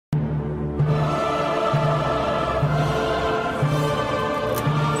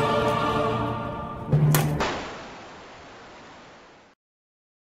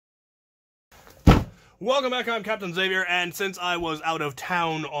Welcome back, I'm Captain Xavier, and since I was out of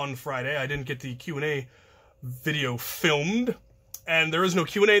town on Friday, I didn't get the Q&A video filmed, and there is no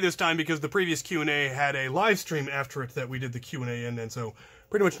Q&A this time because the previous Q&A had a live stream after it that we did the Q&A in, and so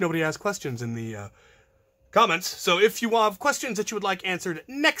pretty much nobody asked questions in the comments. So if you have questions that you would like answered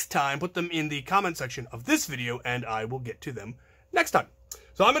next time, put them in the comment section of this video, and I will get to them next time.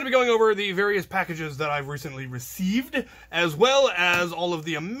 So I'm going to be going over the various packages that I've recently received, as well as all of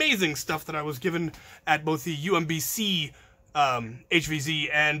the amazing stuff that I was given at both the UMBC HVZ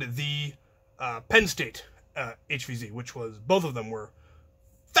and the Penn State HVZ, which was, both of them were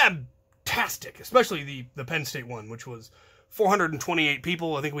fantastic, especially the Penn State one, which was 428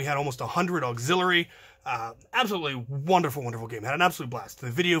 people. I think we had almost 100 auxiliary. Absolutely wonderful, wonderful game. Had an absolute blast. The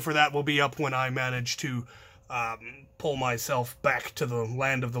video for that will be up when I manage to pull myself back to the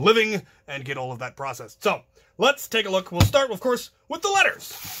land of the living and get all of that processed. So, let's take a look. We'll start, of course, with the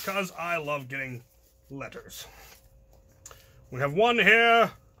letters, because I love getting letters. We have one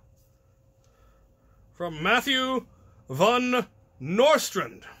here from Matthew von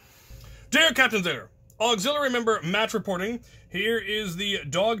Norstrand. Dear Captain Xavier, auxiliary member match reporting. Here is the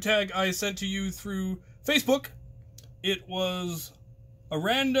dog tag I sent to you through Facebook. It was a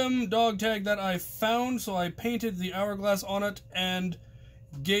random dog tag that I found, so I painted the hourglass on it and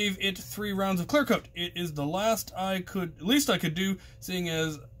gave it 3 rounds of clear coat. It is the least I could do, seeing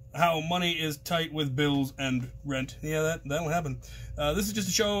as how money is tight with bills and rent. Yeah, that'll happen. This is just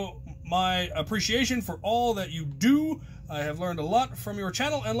to show my appreciation for all that you do. I have learned a lot from your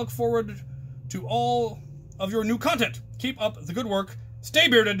channel and look forward to all of your new content. Keep up the good work. Stay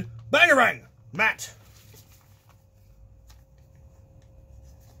bearded. Bangarang, Matt.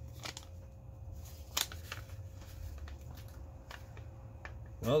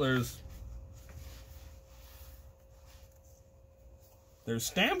 Well, there's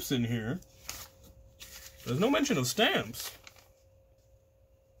stamps in here. There's no mention of stamps.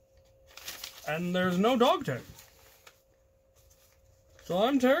 And there's no dog tag. So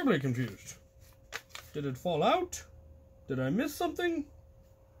I'm terribly confused. Did it fall out? Did I miss something?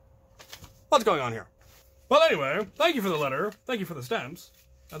 What's going on here? Well, anyway, thank you for the letter. Thank you for the stamps.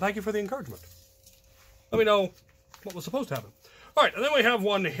 And thank you for the encouragement. Let me know what was supposed to happen. Alright, and then we have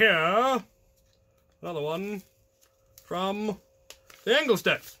one here. Another one from the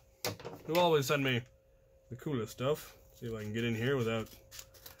Engelstedts, who always send me the coolest stuff. See if I can get in here without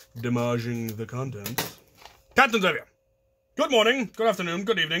damaging the contents. Captain Xavier, good morning, good afternoon,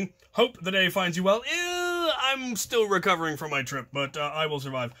 good evening. Hope the day finds you well. I'm still recovering from my trip, but I will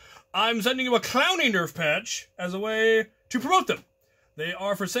survive. I'm sending you a Clowny Nerf patch as a way to promote them. They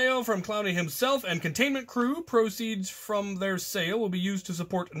are for sale from Clowny himself and containment crew. Proceeds from their sale will be used to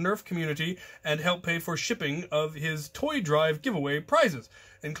support Nerf community and help pay for shipping of his toy drive giveaway prizes.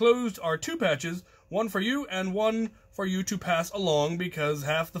 Enclosed are 2 patches, one for you and one for you to pass along, because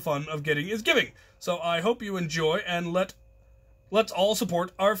half the fun of getting is giving. So I hope you enjoy, and let's all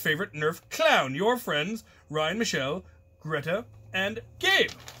support our favorite Nerf clown. Your friends, Ryan, Michelle, Greta, and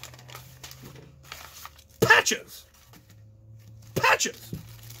Gabe. Patches! Patches!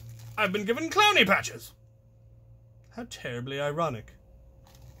 I've been given Clowny patches. How terribly ironic.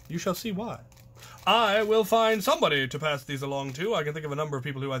 You shall see why. I will find somebody to pass these along to. I can think of a number of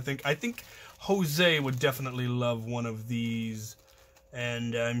people who I think Jose would definitely love one of these.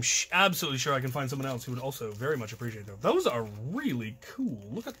 And I'm absolutely sure I can find someone else who would also very much appreciate them. Those are really cool.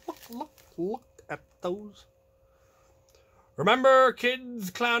 Look at those. Remember, kids,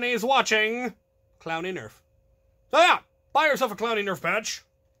 Clowny's watching. Clowny Nerf. So yeah. Buy yourself a Clowny Nerf patch.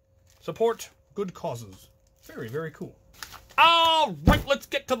 Support good causes. Very, very cool. Alright, let's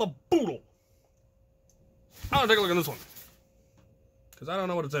get to the boodle. I'll take a look at this one, because I don't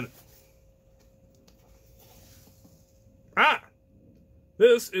know what it's in it.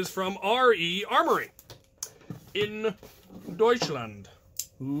 This is from RE Armory in Deutschland,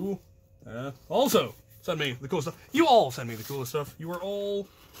 who also send me the cool stuff. You all send me the coolest stuff. You are all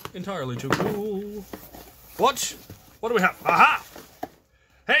entirely too cool. What do we have? Aha!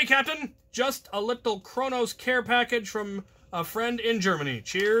 Hey, Captain. Just a little Kronos care package from a friend in Germany.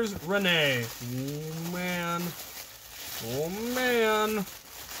 Cheers, Renee. Oh, man. Oh, man.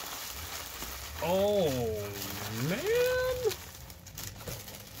 Oh, man.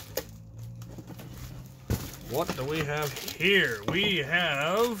 What do we have here? We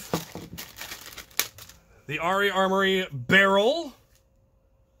have the RE Armory barrel.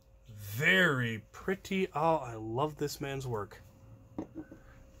 Very pretty. Oh, I love this man's work.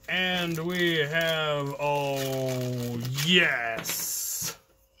 And we have, oh, yes.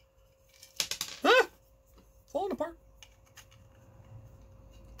 Falling apart.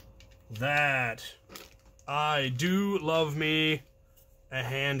 That I do love me a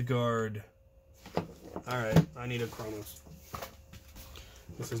handguard. Alright, I need a Kronos.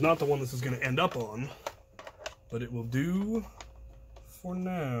 This is not the one this is going to end up on, but it will do for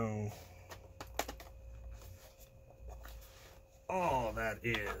now. Oh, that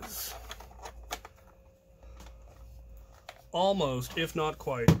is almost, if not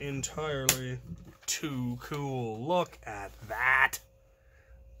quite, entirely too cool. Look at that.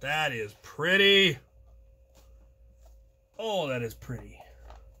 That is pretty. Oh, that is pretty.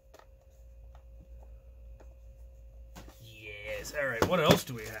 Yes. All right, what else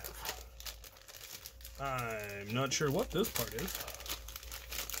do we have? I'm not sure what this part is.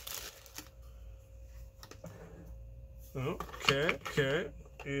 Okay.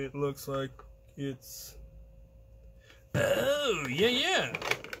 It looks like it's... Oh, yeah.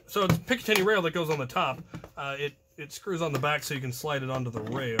 So it's a Picatinny rail that goes on the top. It screws on the back so you can slide it onto the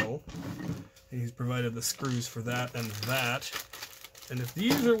rail. And he's provided the screws for that and that. And if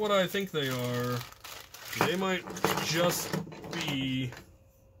these are what I think they are, they might just be...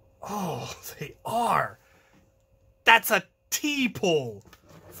 Oh, they are! That's a T-pull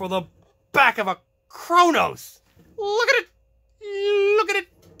for the back of a Kronos! Look at it! Look at it!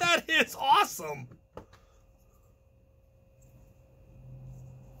 That is awesome!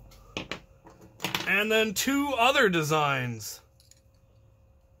 And then two other designs.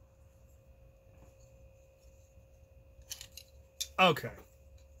 Okay.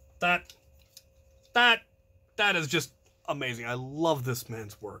 That is just amazing. I love this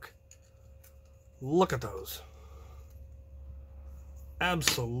man's work. Look at those.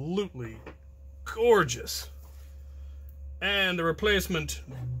 Absolutely gorgeous. And a replacement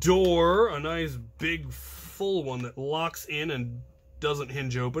door, a nice big full one that locks in and doesn't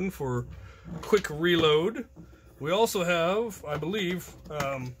hinge open for quick reload. We also have, I believe,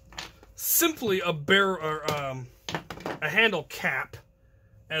 simply a handle cap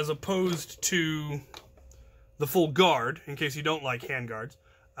as opposed to the full guard, in case you don't like hand guards.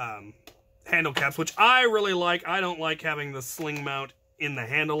 Handle caps, which I really like. I don't like having the sling mount in the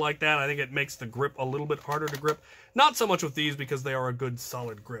handle like that. I think it makes the grip a little bit harder to grip. Not so much with these because they are a good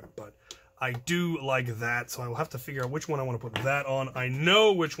solid grip, but I do like that, so I will have to figure out which one I want to put that on. I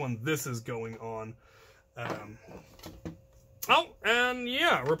know which one this is going on. Oh, and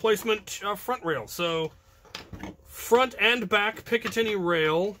yeah, replacement front rail. So, front and back Picatinny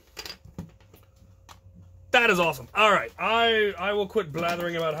rail. That is awesome. All right, I will quit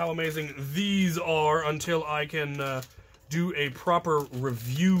blathering about how amazing these are until I can do a proper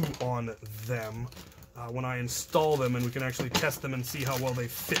review on them when I install them and we can actually test them and see how well they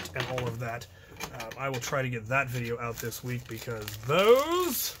fit and all of that. I will try to get that video out this week because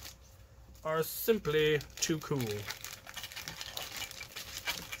those are simply too cool.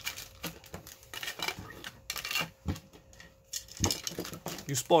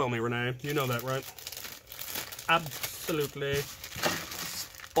 You spoil me, Renee. You know that, right? Absolutely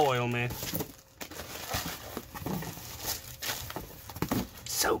spoil me.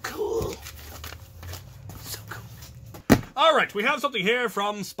 So cool. So cool. Alright, we have something here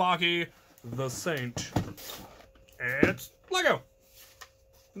from Sparky the Saint. It's Lego.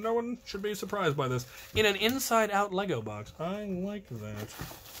 No one should be surprised by this. In an inside-out Lego box. I like that.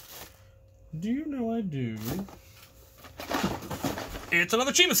 Do you know I do? It's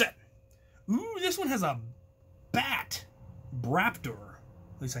another Chima set. Ooh, this one has a bat. Braptor.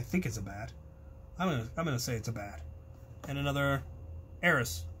 At least I think it's a bat. I'm gonna say it's a bat. And another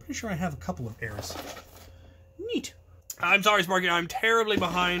Eris. Pretty sure I have a couple of Eris. Neat. I'm sorry, Sparky. I'm terribly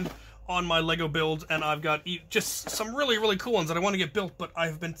behind on my Lego builds, and I've got just some really, really cool ones that I want to get built, but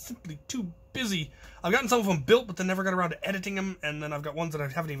I've been simply too busy. I've gotten some of them built, but then never got around to editing them, and then I've got ones that I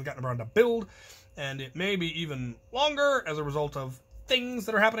haven't even gotten around to build, and it may be even longer as a result of things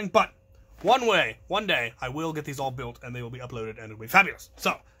that are happening, but one day, I will get these all built, and they will be uploaded, and it'll be fabulous.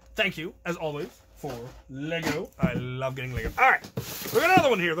 So, thank you, as always, for Lego. I love getting Lego. Alright, we got another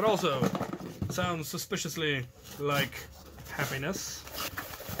one here that also sounds suspiciously like happiness.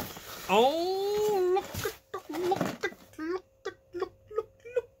 Oh, look.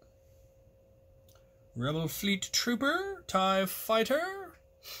 Rebel Fleet Trooper, TIE Fighter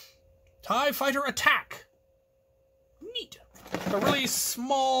Attack. Neat. A really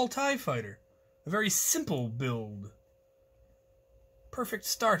small TIE Fighter. A very simple build. Perfect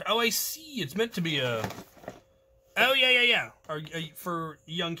start. Oh, I see. It's meant to be a... Oh, yeah. For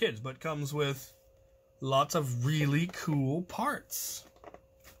young kids, but comes with lots of really cool parts.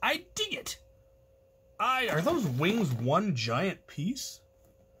 I dig it. Are those wings one giant piece?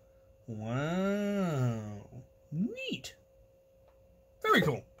 Wow. Neat. Very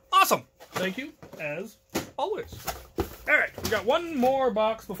cool. Awesome. Thank you, as always. Alright, we got one more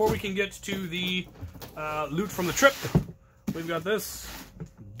box before we can get to the loot from the trip. We've got this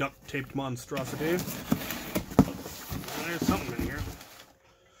duct-taped monstrosity. There's something in here.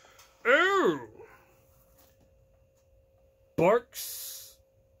 Oh! Barks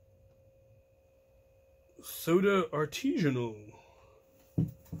Soda Artisanal.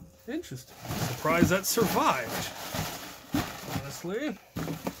 Interesting. Surprised that survived. Honestly.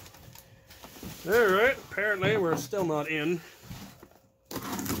 Alright, apparently we're still not in.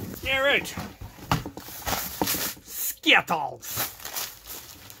 Alright. Skittles.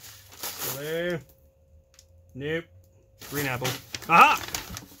 So there. Nope. Green apple. Aha!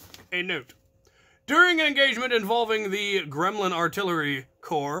 A note. During an engagement involving the Gremlin Artillery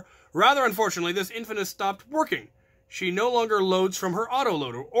Corps, rather unfortunately, this Infinite stopped working. She no longer loads from her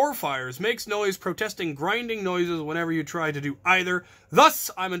autoloader or fires, makes noise, protesting grinding noises whenever you try to do either.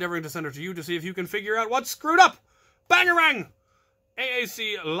 Thus, I'm endeavoring to send her to you to see if you can figure out what's screwed up. Bangarang!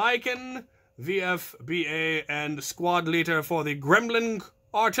 AAC Lycan, VFBA, and squad leader for the Gremlin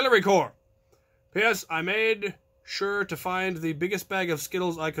Artillery Corps. P.S. I made sure to find the biggest bag of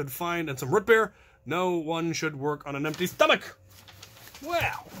Skittles I could find and some root beer. No one should work on an empty stomach.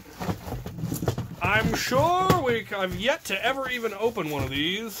 Well, I'm sure I've yet to ever even open one of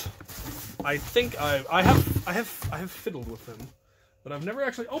these. I think I have fiddled with them, but I've never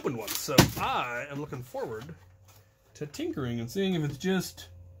actually opened one. So I am looking forward to tinkering and seeing if it's just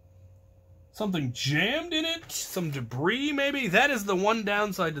something jammed in it, some debris maybe. That is the one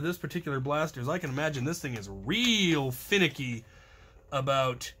downside to this particular blaster, is I can imagine this thing is real finicky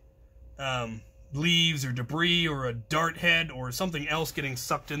about leaves or debris or a dart head or something else getting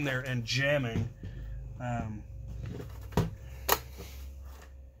sucked in there and jamming.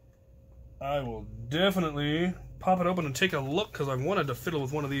 I will definitely pop it open and take a look, because I wanted to fiddle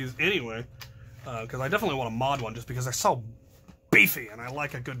with one of these anyway, because I definitely want to mod one just because they're so beefy and I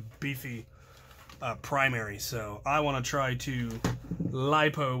like a good beefy primary. So I want to try to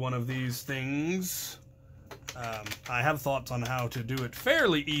lipo one of these things. I have thoughts on how to do it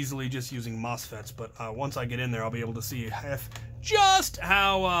fairly easily just using MOSFETs, but once I get in there I'll be able to see just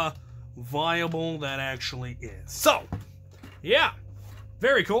how viable that actually is. So, yeah,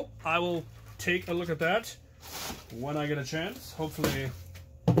 very cool. I will take a look at that when I get a chance, hopefully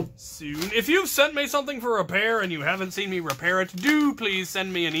soon. If you've sent me something for repair and you haven't seen me repair it, do please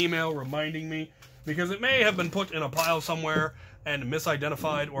send me an email reminding me, because it may have been put in a pile somewhere and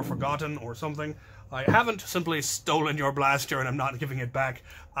misidentified or forgotten or something. I haven't simply stolen your blaster and I'm not giving it back.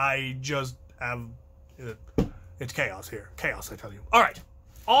 I just have... It's chaos here. Chaos, I tell you. Alright,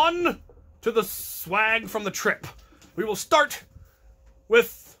 on to the swag from the trip. We will start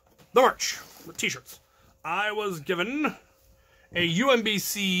with the merch, the t-shirts. I was given a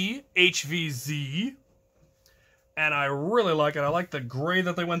UMBC HVZ, and I really like it. I like the gray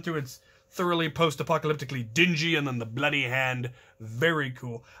that they went through. It's thoroughly post-apocalyptically dingy, and then the bloody hand, very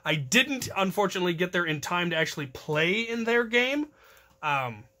cool. I didn't, unfortunately, get there in time to actually play in their game.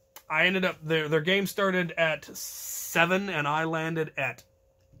 I ended up, their game started at 7, and I landed at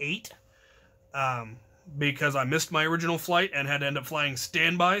 8, because I missed my original flight and had to end up flying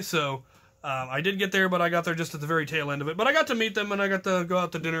standby, so I did get there, but I got there just at the very tail end of it. But I got to meet them, and I got to go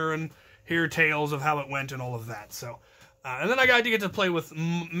out to dinner and hear tales of how it went and all of that. So, and then I got to get to play with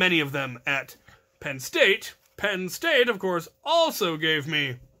many of them at Penn State. Penn State, of course, also gave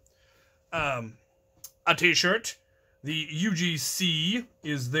me a t-shirt. The UGC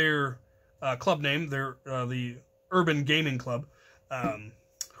is their club name. They're the Urban Gaming Club.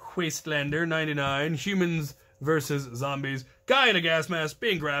 Wastelander 99, Humans versus Zombies. Guy in a gas mask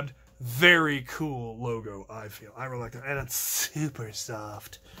being grabbed. Very cool logo, I feel. I really like that. And it's super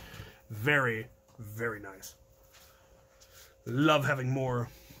soft. Very, very nice. Love having more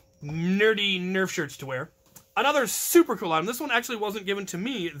nerdy Nerf shirts to wear. Another super cool item. This one actually wasn't given to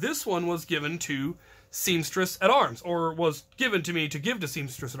me. This one was given to Seamstress at Arms. Or was given to me to give to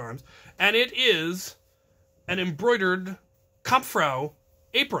Seamstress at Arms. And it is an embroidered Kampfrau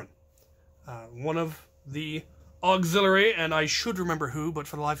apron. One of the auxiliary, and I should remember who, but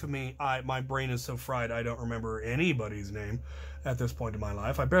for the life of me, my brain is so fried I don't remember anybody's name at this point in my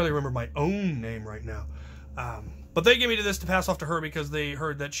life. I barely remember my own name right now. But they gave me this to pass off to her because they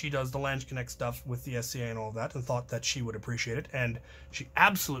heard that she does the Lange Connect stuff with the SCA and all of that, and thought that she would appreciate it, and she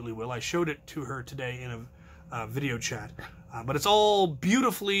absolutely will. I showed it to her today in a video chat. But it's all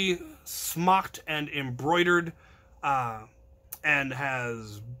beautifully smocked and embroidered, and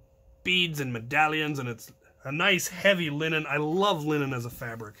has beads and medallions, and it's a nice heavy linen. I love linen as a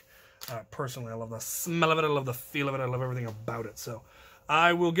fabric. Personally, I love the smell of it, I love the feel of it, I love everything about it. So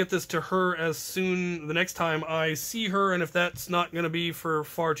I will get this to her as soon the next time I see her, and if that's not going to be for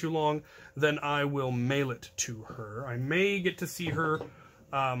far too long, then I will mail it to her. I may get to see her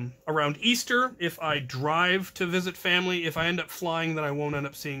around Easter if I drive to visit family. If I end up flying, then I won't end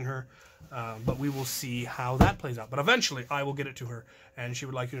up seeing her, but we will see how that plays out. But eventually, I will get it to her, and she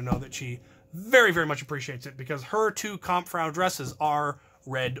would like you to know that she very, very much appreciates it, because her 2 Kampfrau dresses are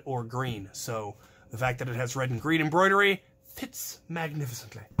red or green, so the fact that it has red and green embroidery fits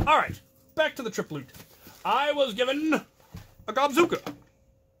magnificently. Alright, back to the trip loot. I was given a Gobzooka.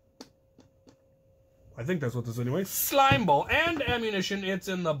 I think that's what this is anyway. Slime ball and ammunition. It's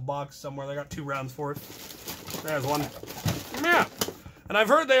in the box somewhere. They got 2 rounds for it. There's one. Yeah. And I've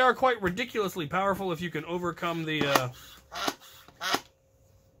heard they are quite ridiculously powerful if you can overcome the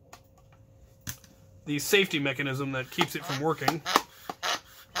safety mechanism that keeps it from working.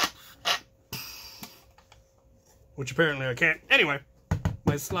 Which apparently I can't. Anyway,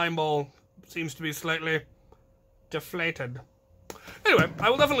 my slime ball seems to be slightly deflated. Anyway, I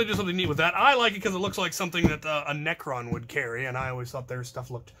will definitely do something neat with that. I like it because it looks like something that a Necron would carry, and I always thought their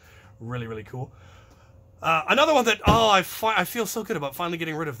stuff looked really, really cool. Another one that, I feel so good about finally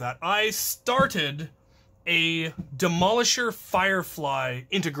getting rid of that. I started a Demolisher Firefly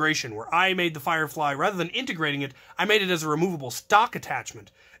integration where I made the Firefly, rather than integrating it, I made it as a removable stock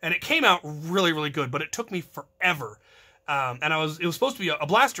attachment. And it came out really, really good, but it took me forever. And it was supposed to be a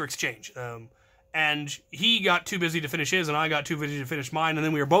blaster exchange. And he got too busy to finish his, and I got too busy to finish mine, and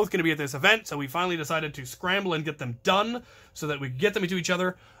then we were both going to be at this event, so we finally decided to scramble and get them done so that we could get them to each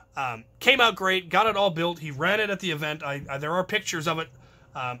other. Came out great, got it all built. He ran it at the event. There are pictures of it.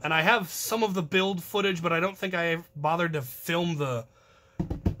 And I have some of the build footage, but I don't think I bothered to film the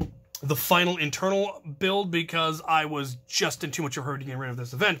final internal build because I was just in too much of a hurry to get rid of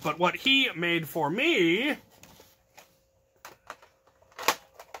this event. But what he made for me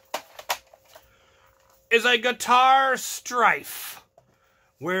is a guitar strife,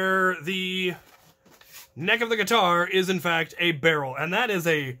 where the neck of the guitar is in fact a barrel, and that is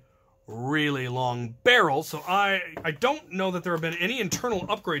a really long barrel, so I don't know that there have been any internal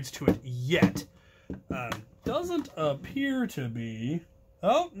upgrades to it yet. Doesn't appear to be.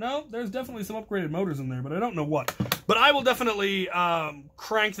 Oh, no, there's definitely some upgraded motors in there, but I don't know what. But I will definitely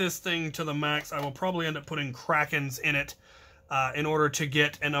crank this thing to the max. I will probably end up putting Krakens in it in order to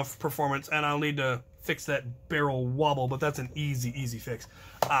get enough performance, and I'll need to fix that barrel wobble, but that's an easy fix.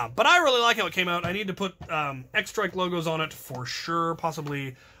 But I really like how it came out. I need to put X-Strike logos on it for sure,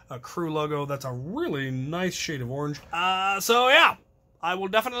 possibly a crew logo. That's a really nice shade of orange. So yeah, I will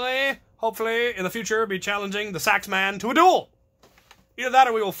definitely, hopefully, in the future, be challenging the Saxman to a duel. Either that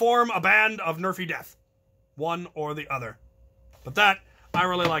or we will form a band of nerfy death. One or the other. But that, I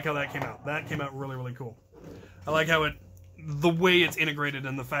really like how that came out. That came out really, really cool. I like how the way it's integrated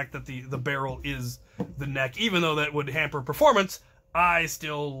and the fact that the barrel is the neck, even though that would hamper performance, I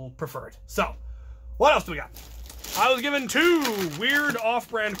still prefer it. So, what else do we got? I was given 2 weird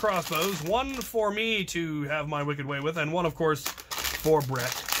off-brand crossbows, one for me to have my wicked way with, and one, of course, for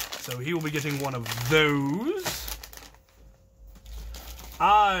Brett. So he will be getting one of those.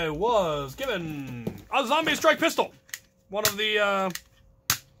 I was given a zombie strike pistol, one of the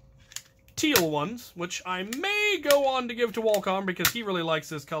teal ones, which I may go on to give to Walcom because he really likes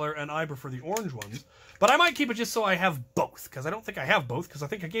this color and I prefer the orange ones. But I might keep it just so I have both, because I don't think I have both, because I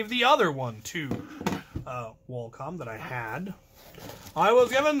think I gave the other one to Walcom that I had. I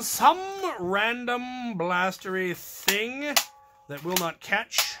was given some random blastery thing that will not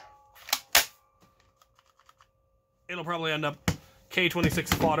catch. It'll probably end up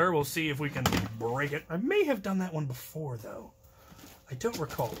K26 fodder. We'll see if we can break it. I may have done that one before, though. I don't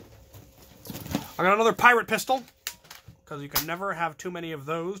recall. I got another pirate pistol, because you can never have too many of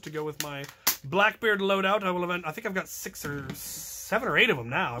those to go with my Blackbeard loadout. I think I've got 6 or 7 or 8 of them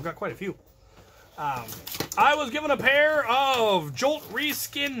now. I've got quite a few. I was given a pair of Jolt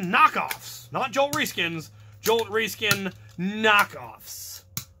Reskin knockoffs. Not Jolt Reskins, Jolt Reskin knockoffs.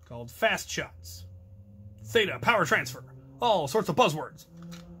 Called Fast Shots. Theta, Power Transfer. All sorts of buzzwords.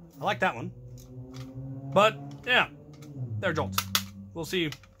 I like that one. But, yeah, they're Jolts. We'll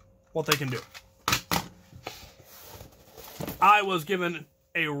see what they can do. I was given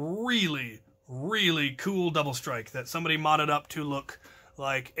a really, really cool double strike that somebody modded up to look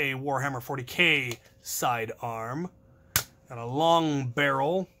like a Warhammer 40k sidearm. Got a long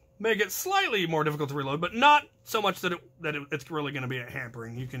barrel. Make it slightly more difficult to reload, but not so much that it's really going to be a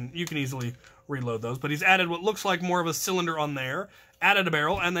hampering. You can easily reload those. But he's added what looks like more of a cylinder on there, added a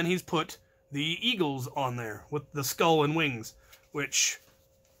barrel, and then he's put the eagles on there with the skull and wings, which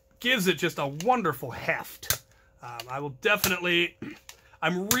gives it just a wonderful heft. I will definitely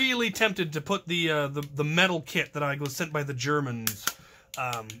I'm really tempted to put the metal kit that I was sent by the Germans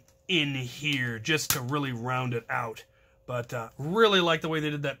in here just to really round it out. But really like the way they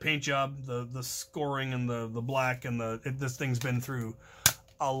did that paint job, the scoring and the black, and this thing's been through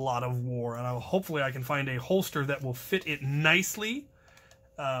a lot of war, and hopefully I can find a holster that will fit it nicely,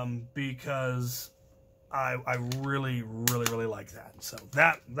 because I really like that. So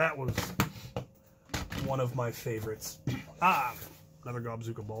that was one of my favorites. Another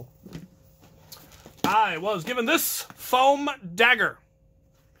Gobzuka ball. I was given this foam dagger.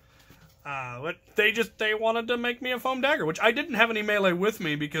 They wanted to make me a foam dagger, which I didn't have any melee with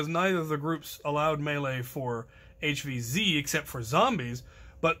me because neither of the groups allowed melee for HVZ except for zombies.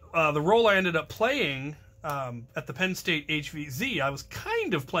 But the role I ended up playing at the Penn State HVZ, I was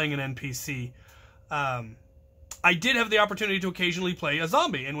kind of playing an NPC. I did have the opportunity to occasionally play a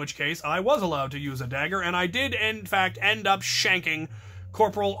zombie, in which case I was allowed to use a dagger, and I did, in fact, end up shanking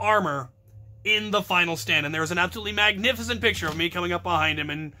Corporal Armor in the final stand. And there's an absolutely magnificent picture of me coming up behind him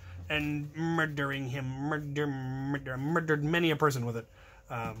and murdering him. Murdered many a person with it.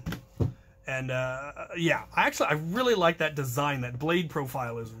 Yeah, I really like that design. That blade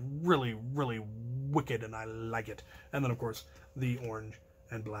profile is really wicked, and I like it. And then, of course, the orange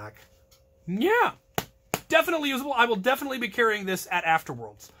and black. Yeah, definitely usable. I will definitely be carrying this at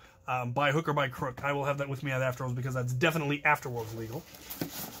Afterworlds. By hook or by crook. I will have that with me at Afterworlds because that's definitely Afterworlds legal.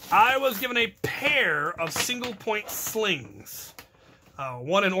 I was given a pair of single-point slings.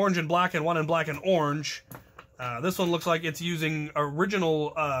 One in orange and black and one in black and orange. This one looks like it's using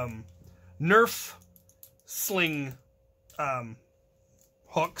original Nerf sling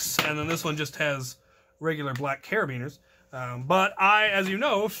hooks, and then this one just has regular black carabiners. But I, as you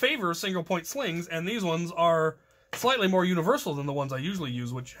know, favor single-point slings, and these ones are slightly more universal than the ones I usually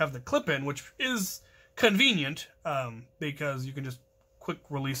use, which have the clip-in, which is convenient because you can just quick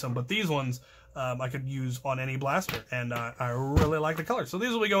release them. But these ones I could use on any blaster, and I really like the color. So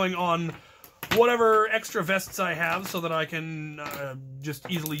these will be going on whatever extra vests I have so that I can just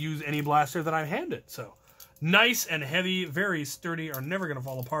easily use any blaster that I'm handed. So nice and heavy, very sturdy, are never going to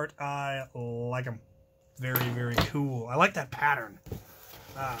fall apart. I like them. Very cool. I like that pattern.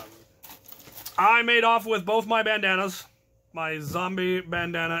 I made off with both my bandanas, my zombie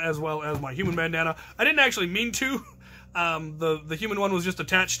bandana as well as my human bandana. I didn't actually mean to. The human one was just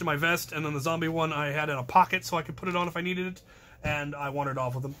attached to my vest, and then the zombie one I had in a pocket so I could put it on if I needed it, and I wandered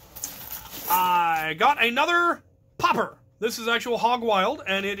off with them. I got another popper. This is actual Hog Wild,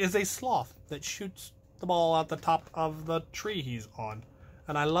 and it is a sloth that shoots the ball out the top of the tree he's on.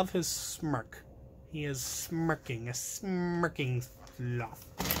 And I love his smirk. He is smirking, a smirking sloth.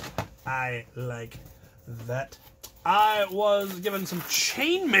 I like that. I was given some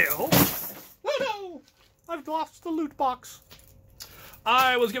chainmail. Oh no! I've lost the loot box.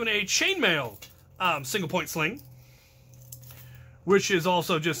 I was given a chainmail single point sling, which is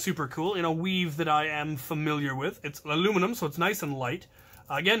also just super cool in a weave that I am familiar with. It's aluminum, so it's nice and light.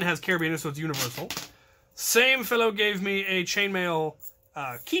 Again, it has carabiner, so it's universal. Same fellow gave me a chainmail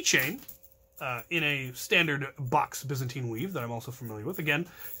keychain in a standard box Byzantine weave that I'm also familiar with. Again,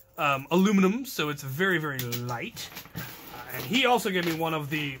 aluminum, so it's very light. And he also gave me one of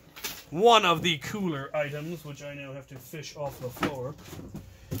the cooler items, which I now have to fish off the floor.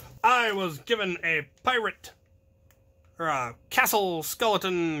 I was given a pirate, or a castle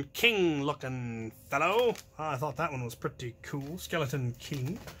skeleton king looking fellow. I thought that one was pretty cool. Skeleton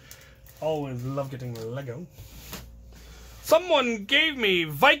king. Always love getting Lego. Someone gave me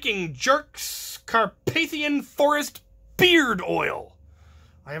Viking Jerks Carpathian Forest Beard Oil.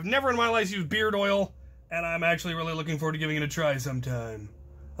 I have never in my life used beard oil, and I'm actually really looking forward to giving it a try sometime.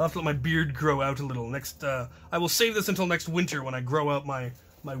 I'll have to let my beard grow out a little. I will save this until next winter when I grow out my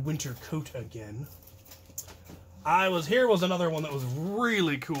winter coat again. Here was another one that was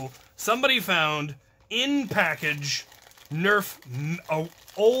really cool. Somebody found in package Nerf,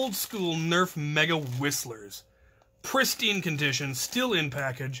 old school Nerf Mega Whistlers. Pristine condition, still in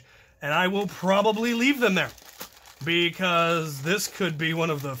package, and I will probably leave them there. Because this could be one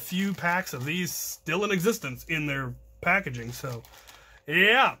of the few packs of these still in existence in their packaging. So,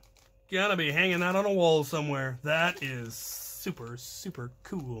 yeah, gonna be hanging that on a wall somewhere. That is super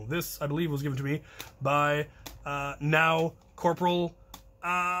cool. This, I believe, was given to me by now Corporal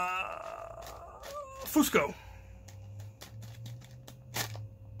Fusco.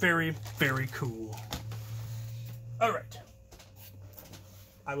 Very cool. Alright.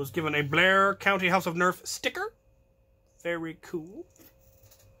 I was given a Blair County House of Nerf sticker. Very cool.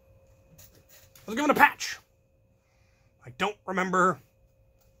 I was given a patch. I don't remember.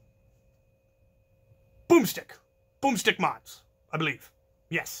 Boomstick. Boomstick mods, I believe.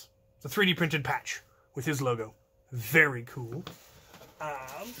 Yes, it's a 3D printed patch with his logo. Very cool.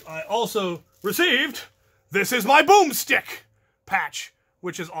 I also received This Is My Boomstick patch,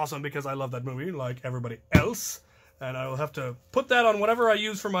 which is awesome because I love that movie like everybody else. And I will have to put that on whatever I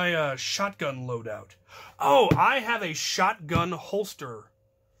use for my shotgun loadout. Oh, I have a shotgun holster.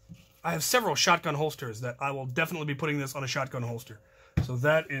 I have several shotgun holsters that I will definitely be putting this on a shotgun holster. So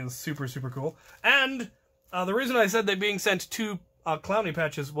that is super, super cool. And the reason I said that being sent 2 Clowny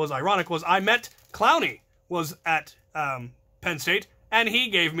patches was ironic was I met Clowny was at Penn State, and he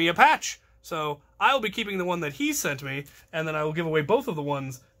gave me a patch. So I will be keeping the one that he sent me, and then I will give away both of the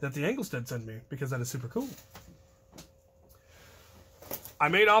ones that the Engelstead sent me, because that is super cool. I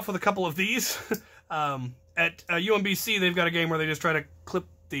made off with a couple of these. At UMBC, they've got a game where they just try to clip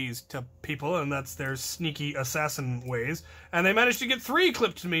these to people, and that's their sneaky assassin ways. And they managed to get 3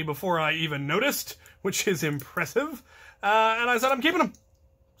 clipped to me before I even noticed, which is impressive. And I said I'm keeping them.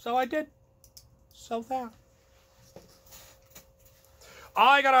 So I did. So there.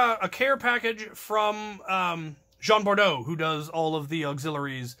 I got a care package from Jean Bordeaux, who does all of the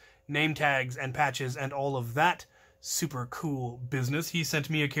auxiliaries, name tags, and patches, and all of that super cool business. He sent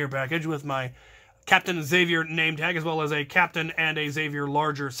me a care package with my Captain Xavier name tag, as well as a Captain and a Xavier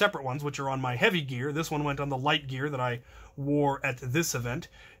larger separate ones, which are on my heavy gear. This one went on the light gear that I wore at this event.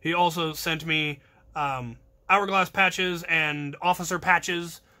 He also sent me hourglass patches and officer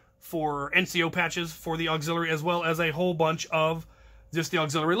patches for NCO patches for the auxiliary, as well as a whole bunch of just the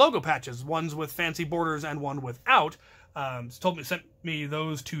auxiliary logo patches, ones with fancy borders and one without. Sent me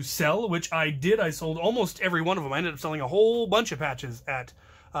those to sell, which I did. I sold almost every one of them. I ended up selling a whole bunch of patches at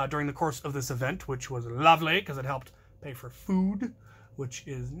during the course of this event, which was lovely because it helped pay for food, which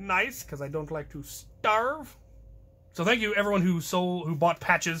is nice because I don't like to starve. So thank you everyone who bought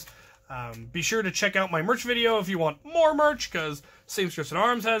patches. Be sure to check out my merch video if you want more merch, because Seamstress at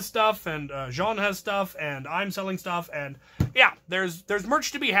Arms has stuff, and Jean has stuff, and I'm selling stuff, and yeah, there's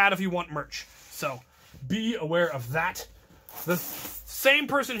merch to be had if you want merch. So be aware of that. The same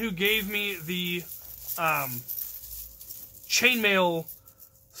person who gave me the chainmail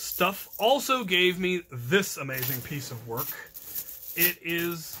stuff also gave me this amazing piece of work. It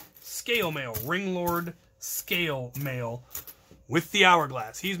is scale mail, Ringlord scale mail with the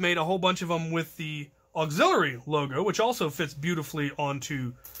hourglass. He's made a whole bunch of them with the auxiliary logo, which also fits beautifully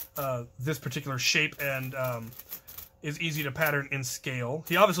onto this particular shape and is easy to pattern in scale.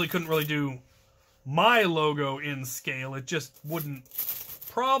 He obviously couldn't really do my logo in scale. It just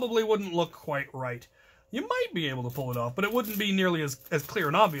probably wouldn't look quite right. You might be able to pull it off, but it wouldn't be nearly as clear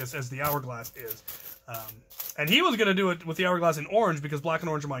and obvious as the hourglass is. And he was going to do it with the hourglass in orange because black and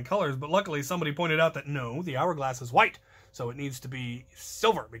orange are my colors, but luckily somebody pointed out that no, the hourglass is white, so it needs to be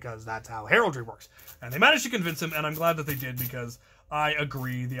silver because that's how heraldry works. And they managed to convince him, and I'm glad that they did because I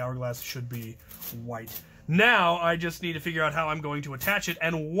agree the hourglass should be white. Now I just need to figure out how I'm going to attach it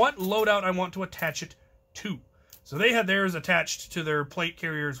and what loadout I want to attach it to. So they had theirs attached to their plate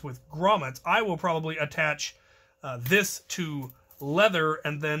carriers with grommets. I will probably attach this to leather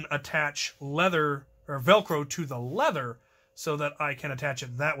and then attach leather or Velcro to the leather so that I can attach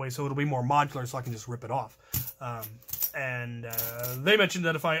it that way, so it'll be more modular so I can just rip it off. They mentioned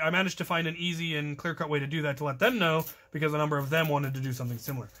that if I managed to find an easy and clear-cut way to do that, to let them know, because a number of them wanted to do something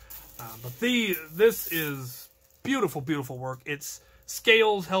similar. But this is beautiful, beautiful work. It's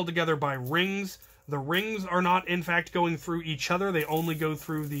scales held together by rings. The rings are not, in fact, going through each other. They only go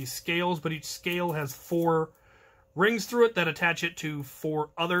through the scales, but each scale has 4 rings through it that attach it to 4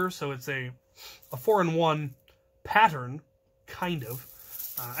 others, so it's a 4-in-1 pattern, kind of.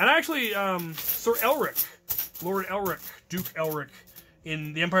 And actually, Sir Elric, Lord Elric, Duke Elric,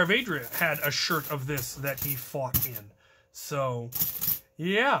 in the Empire of Adria had a shirt of this that he fought in. So,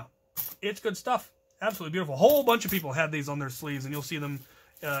 yeah, it's good stuff. Absolutely beautiful. A whole bunch of people had these on their sleeves, and you'll see them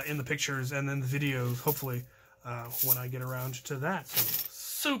in the pictures and then the videos, hopefully, when I get around to that. So,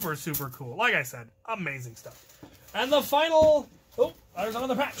 super, super cool. Like I said, amazing stuff. And the final... Oh, there's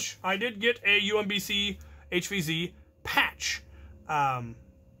another patch. I did get a UMBC HVZ patch. And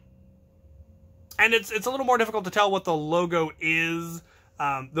it's a little more difficult to tell what the logo is.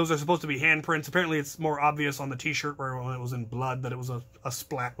 Those are supposed to be handprints. Apparently it's more obvious on the t-shirt where when it was in blood that it was a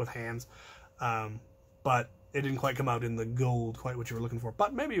splat with hands. But it didn't quite come out in the gold, quite what you were looking for.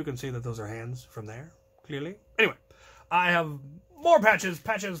 But maybe you can see that those are hands from there, clearly. Anyway, I have more patches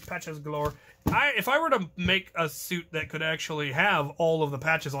galore. If I were to make a suit that could actually have all of the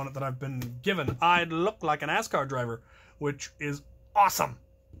patches on it that I've been given, I'd look like an NASCAR driver, which is awesome.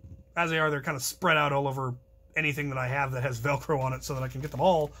 As they are, they're kind of spread out all over anything that I have that has Velcro on it so that I can get them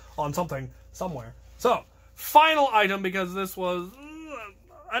all on something somewhere. So, final item, because this was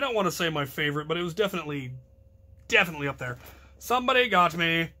I don't want to say my favorite, but it was definitely up there. Somebody got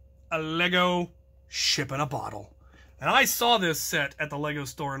me a Lego Ship in a Bottle. And I saw this set at the Lego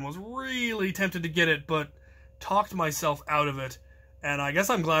store and was really tempted to get it, but talked myself out of it. And I guess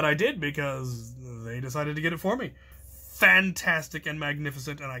I'm glad I did, because they decided to get it for me. Fantastic and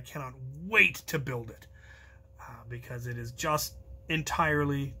magnificent, and I cannot wait to build it. Because it is just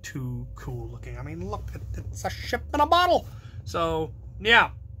entirely too cool looking. I mean, look, it's a ship in a bottle. So,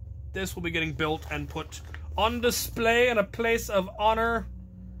 yeah, this will be getting built and put on display in a place of honor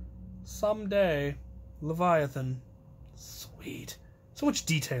someday. Leviathan. Sweet. So much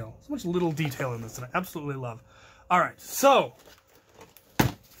detail. So much little detail in this that I absolutely love. Alright, so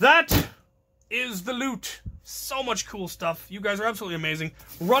that is the loot. So much cool stuff. You guys are absolutely amazing.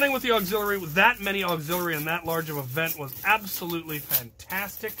 Running with the auxiliary, with that many auxiliary and that large of an event was absolutely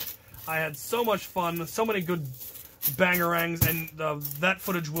fantastic. I had so much fun, so many good bangerangs, and that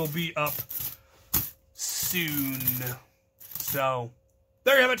footage will be up soon. So,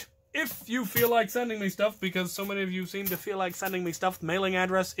 there you have it. If you feel like sending me stuff, because so many of you seem to feel like sending me stuff, the mailing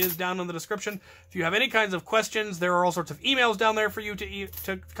address is down in the description. If you have any kinds of questions, there are all sorts of emails down there for you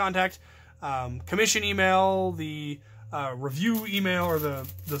to contact. Commission email, the review email, or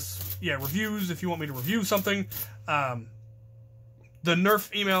reviews if you want me to review something. The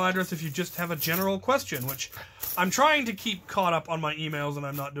Nerf email address if you just have a general question, which I'm trying to keep caught up on my emails, and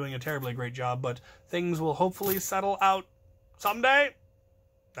I'm not doing a terribly great job, but things will hopefully settle out someday.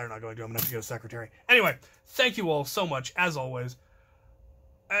 They're not going to. I'm going to have to go to secretary. Anyway, thank you all so much, as always.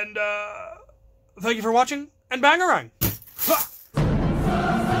 And, thank you for watching, and bangarang! Ha!